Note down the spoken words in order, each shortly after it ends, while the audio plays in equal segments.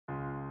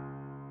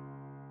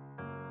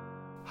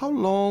How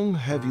long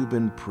have you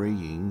been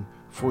praying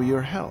for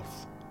your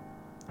health,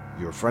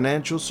 your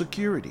financial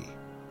security,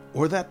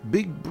 or that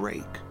big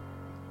break?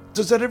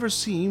 Does that ever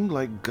seem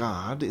like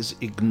God is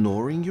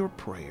ignoring your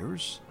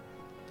prayers?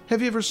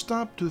 Have you ever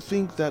stopped to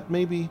think that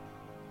maybe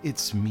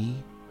it's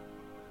me?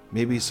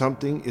 Maybe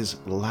something is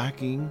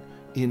lacking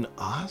in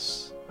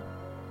us?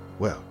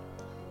 Well,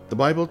 the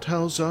Bible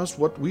tells us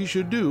what we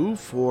should do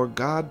for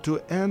God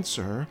to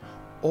answer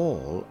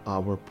all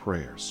our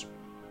prayers.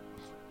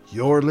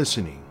 You're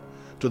listening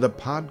to the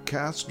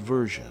podcast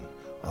version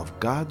of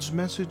God's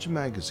Message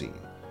magazine,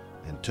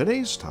 and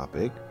today's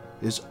topic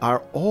is,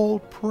 Are all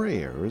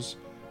prayers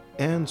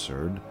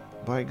answered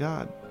by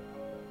God?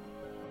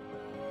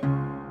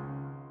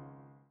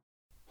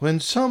 When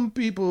some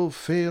people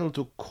fail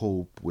to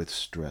cope with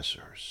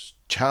stressors,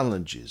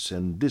 challenges,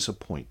 and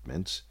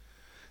disappointments,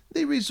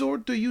 they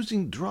resort to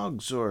using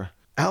drugs or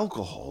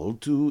alcohol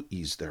to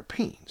ease their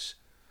pains.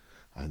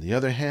 On the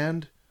other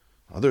hand,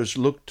 others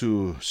look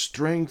to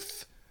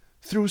strength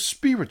through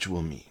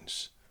spiritual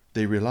means.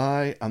 They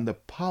rely on the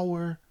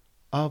power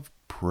of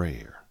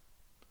prayer.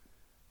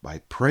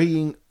 By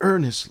praying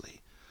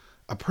earnestly,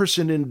 a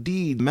person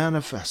indeed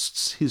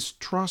manifests his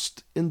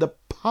trust in the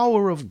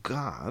power of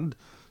God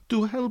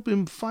to help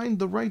him find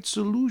the right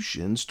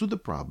solutions to the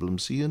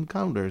problems he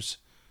encounters.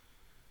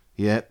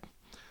 Yet,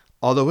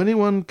 although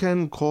anyone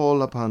can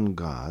call upon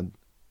God,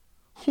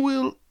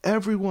 will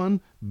everyone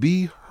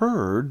be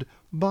heard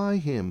by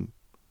him?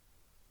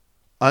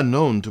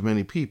 Unknown to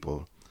many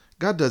people,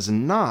 God does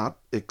not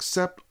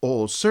accept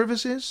all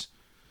services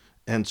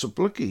and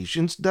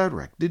supplications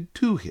directed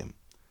to him.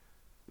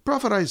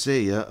 Prophet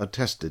Isaiah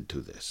attested to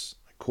this.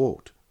 I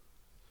quote,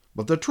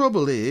 "But the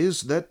trouble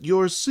is that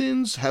your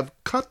sins have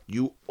cut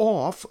you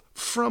off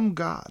from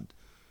God.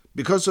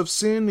 Because of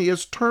sin, he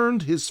has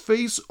turned his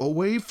face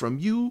away from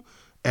you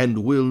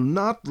and will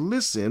not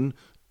listen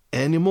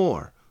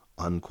anymore."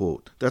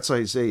 Unquote. That's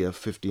Isaiah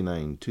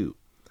 59:2.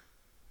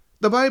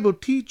 The Bible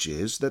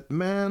teaches that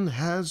man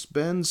has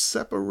been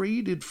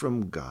separated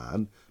from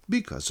God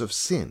because of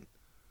sin.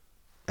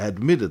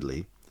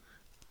 Admittedly,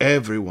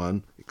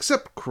 everyone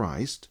except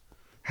Christ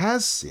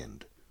has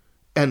sinned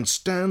and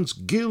stands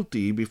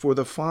guilty before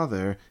the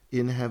Father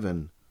in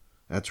heaven.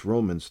 That's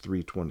Romans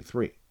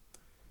 3:23.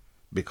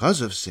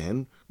 Because of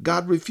sin,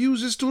 God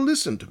refuses to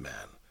listen to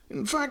man.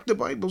 In fact, the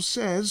Bible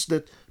says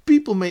that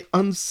people may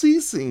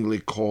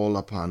unceasingly call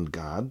upon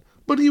God,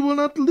 but he will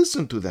not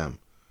listen to them.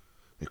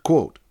 I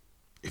quote,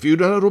 "If you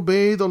do not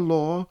obey the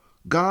law,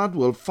 God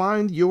will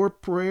find your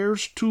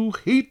prayers too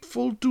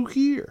hateful to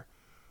hear."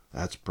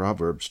 That's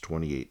Proverbs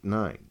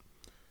 28:9.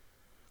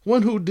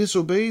 One who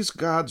disobeys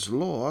God's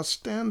law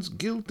stands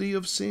guilty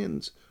of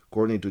sins,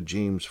 according to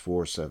James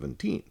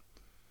 4:17.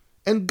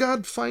 And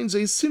God finds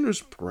a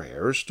sinner's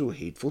prayers too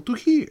hateful to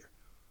hear.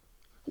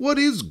 What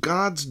is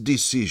God's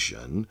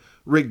decision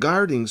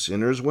regarding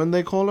sinners when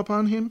they call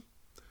upon him?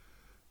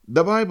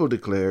 The Bible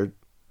declared,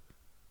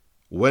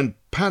 "When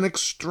panic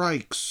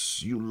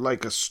strikes you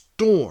like a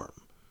storm,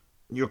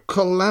 your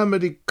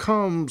calamity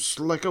comes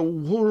like a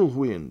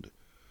whirlwind.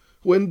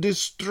 When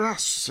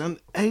distress and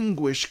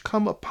anguish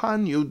come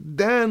upon you,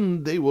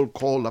 then they will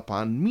call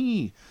upon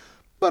me,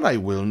 but I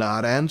will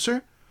not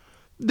answer.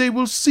 They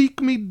will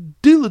seek me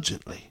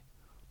diligently,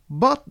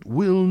 but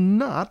will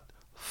not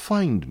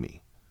find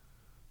me."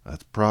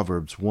 That's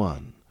Proverbs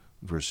 1,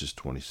 verses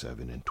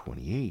 27 and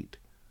 28.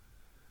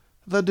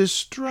 The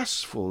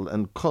distressful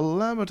and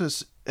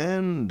calamitous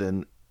end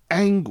and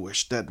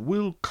anguish that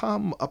will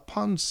come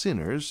upon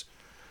sinners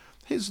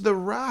is the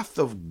wrath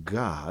of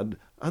God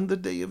on the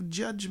day of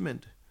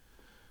judgment,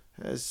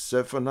 as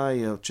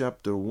Zephaniah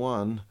chapter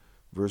 1,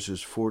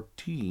 verses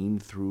 14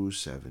 through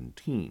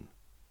 17.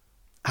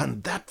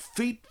 On that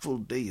fateful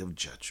day of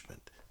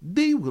judgment,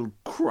 they will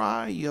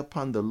cry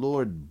upon the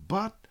Lord,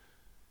 but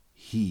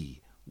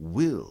he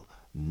will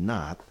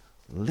not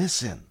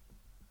listen.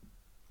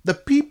 The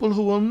people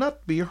who will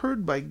not be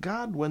heard by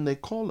God when they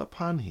call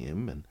upon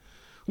him and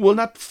will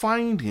not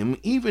find him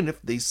even if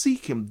they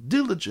seek him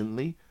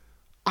diligently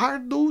are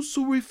those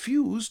who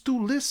refuse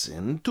to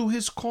listen to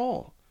his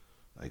call.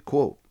 I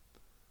quote,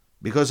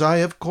 "Because I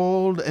have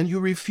called and you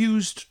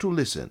refused to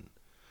listen,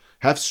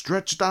 have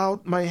stretched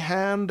out my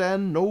hand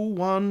and no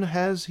one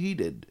has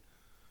heeded."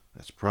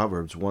 That's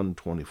Proverbs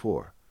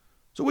 1:24.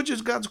 So which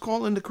is God's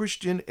call in the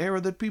Christian era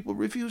that people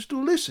refuse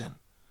to listen?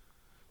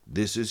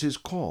 This is his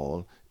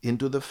call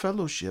into the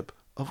fellowship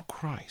of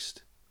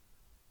Christ.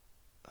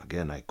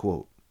 Again, I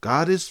quote,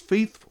 "God is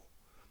faithful,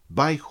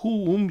 by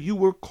whom you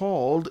were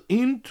called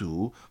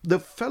into the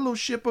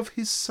fellowship of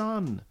his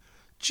Son,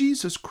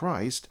 Jesus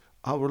Christ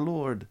our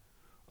Lord."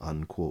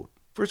 Unquote.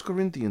 1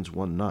 Corinthians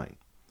 1:9.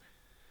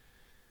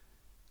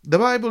 The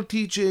Bible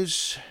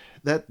teaches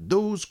that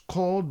those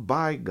called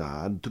by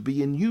God to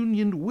be in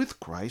union with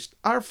Christ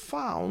are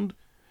found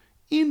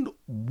in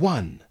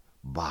one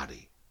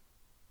body.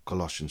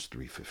 Colossians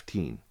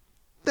 3:15.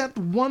 That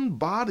one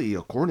body,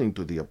 according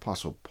to the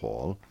Apostle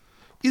Paul,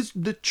 is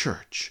the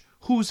church,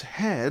 whose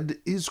head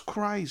is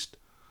Christ.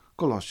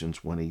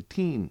 Colossians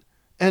 1:18.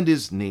 and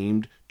is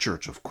named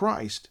Church of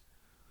Christ.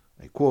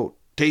 I quote,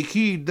 "Take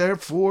heed,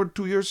 therefore,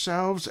 to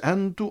yourselves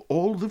and to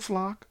all the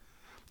flock,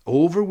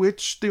 over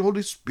which the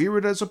Holy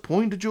Spirit has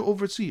appointed you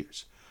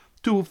overseers,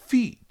 to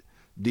feed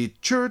the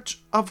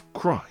church of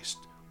Christ,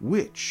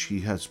 which he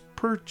has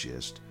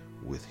purchased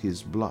with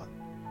his blood."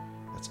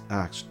 That's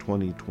Acts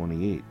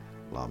 20:28,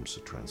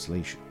 Lamsa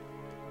translation.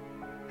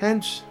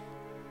 Hence,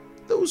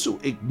 those who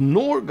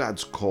ignore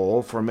God's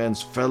call for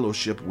man's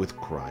fellowship with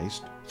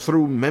Christ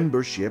through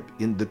membership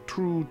in the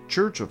true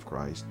Church of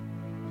Christ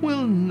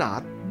will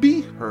not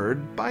be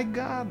heard by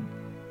God.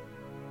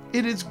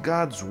 It is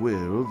God's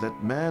will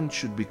that man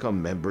should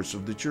become members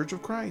of the Church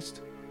of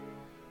Christ.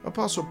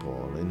 Apostle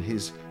Paul, in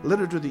his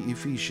letter to the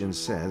Ephesians,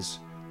 says,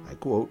 I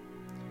quote,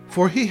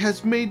 "For he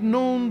has made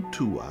known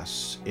to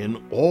us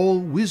in all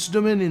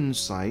wisdom and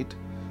insight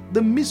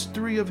the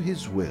mystery of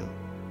his will,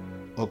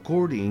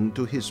 according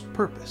to his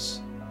purpose,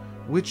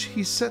 which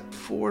he set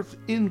forth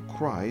in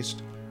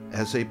Christ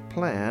as a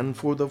plan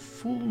for the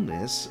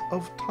fullness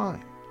of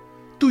time,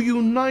 to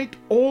unite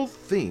all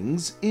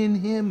things in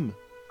him,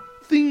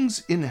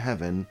 things in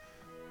heaven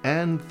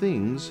and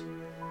things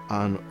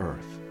on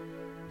earth."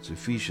 It's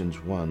Ephesians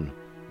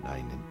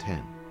 1:9 and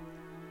 10.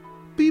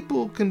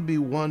 People can be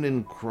one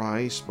in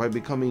Christ by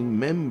becoming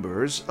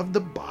members of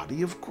the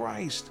body of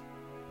Christ.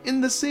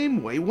 In the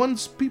same way,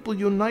 once people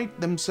unite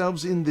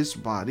themselves in this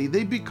body,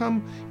 they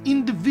become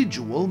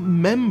individual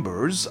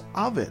members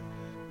of it.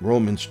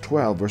 Romans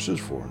 12, verses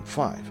 4 and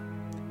 5.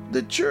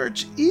 The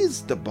church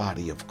is the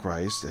body of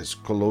Christ, as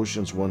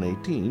Colossians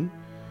 1:18.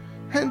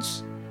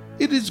 Hence,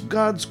 it is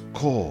God's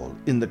call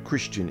in the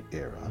Christian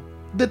era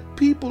that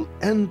people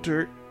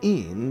enter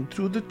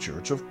into the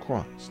Church of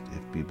Christ.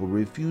 If people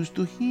refuse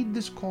to heed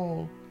this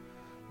call,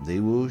 they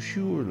will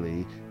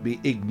surely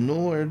be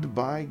ignored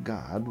by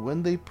God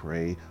when they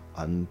pray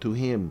unto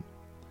him.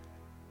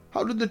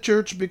 How did the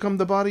church become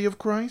the body of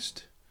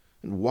Christ?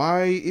 And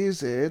why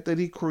is it that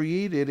he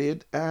created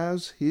it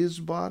as his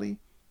body?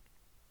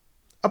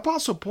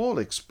 Apostle Paul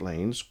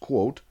explains,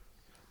 quote,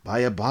 "By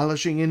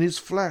abolishing in his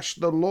flesh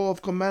the law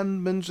of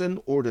commandments and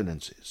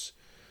ordinances,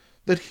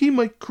 that he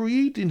might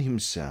create in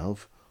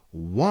himself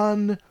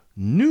one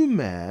new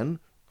man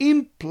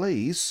in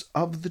place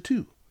of the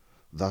two,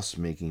 thus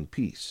making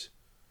peace."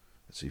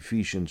 That's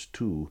Ephesians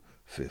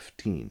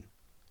 2:15.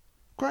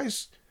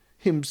 Christ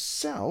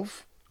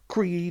himself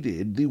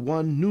created the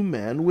one new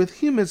man with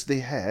him as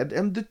the head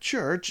and the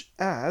church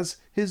as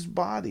his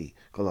body.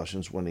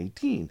 Colossians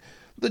 1:18.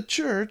 The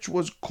church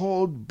was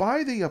called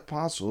by the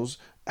apostles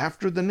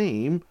after the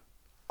name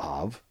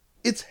of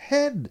its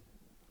head,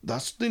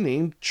 thus the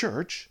name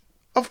Church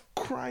of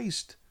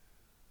Christ.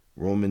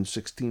 Romans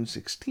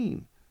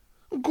 16:16.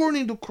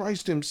 According to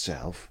Christ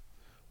himself,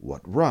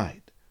 what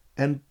right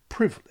and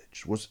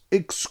privilege was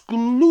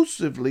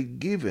exclusively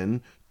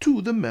given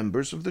to the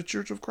members of the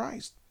Church of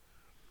Christ?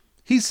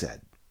 He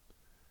said,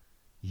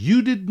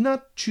 "You did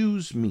not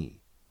choose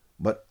me,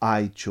 but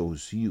I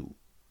chose you,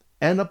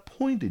 and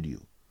appointed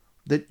you,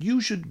 that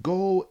you should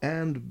go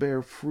and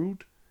bear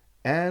fruit,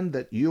 and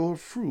that your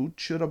fruit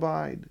should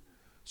abide,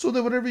 so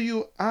that whatever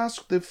you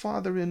ask the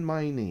Father in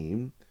my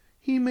name,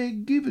 he may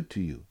give it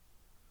to you."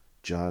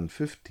 John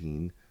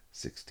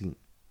 15:16.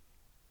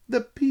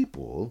 The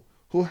people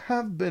who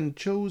have been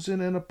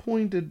chosen and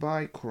appointed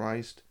by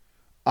Christ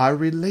are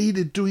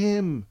related to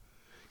him.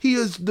 He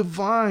is the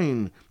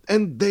vine,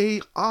 and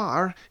they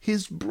are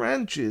his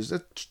branches.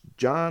 That's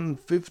John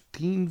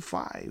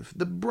 15:5.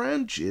 The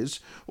branches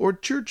or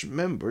church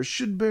members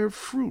should bear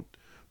fruit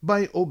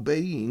by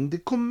obeying the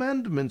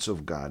commandments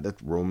of God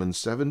at Romans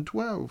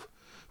 7:12,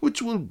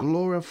 which will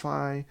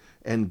glorify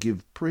and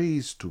give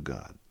praise to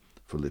God,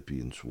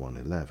 Philippians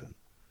 1:11.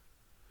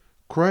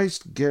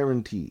 Christ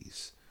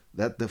guarantees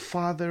that the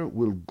Father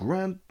will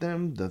grant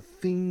them the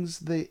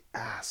things they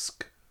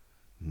ask.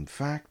 In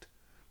fact,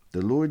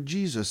 the Lord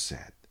Jesus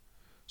said,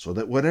 "So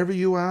that whatever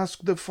you ask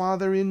the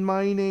Father in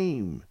my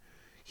name,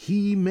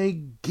 he may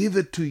give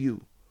it to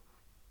you."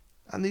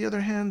 On the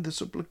other hand, the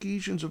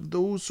supplications of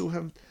those who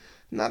have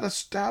not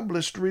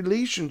established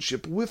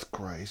relationship with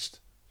Christ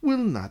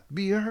will not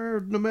be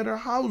heard, no matter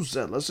how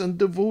zealous and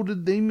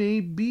devoted they may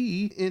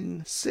be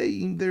in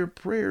saying their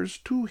prayers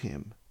to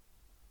him.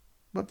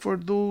 But for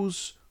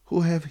those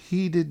who have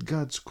heeded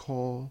God's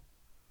call,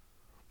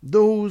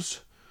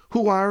 those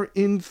who are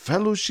in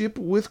fellowship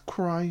with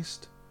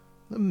Christ,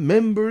 the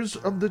members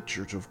of the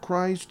Church of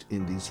Christ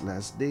in these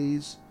last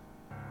days,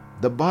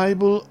 the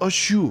Bible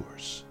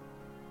assures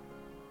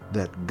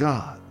that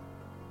God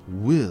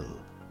will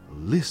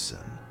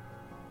listen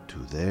to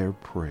their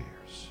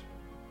prayers.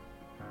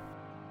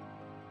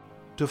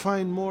 To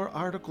find more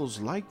articles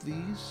like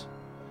these,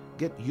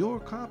 get your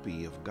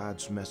copy of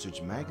God's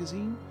Message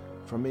magazine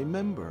from a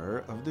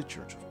member of the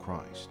Church of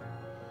Christ.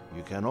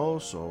 You can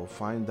also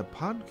find the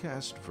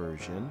podcast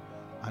version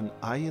on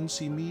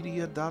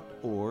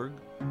incmedia.org.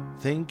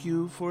 Thank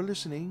you for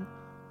listening.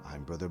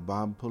 I'm Brother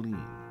Bob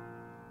Pauline.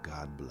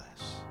 God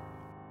bless.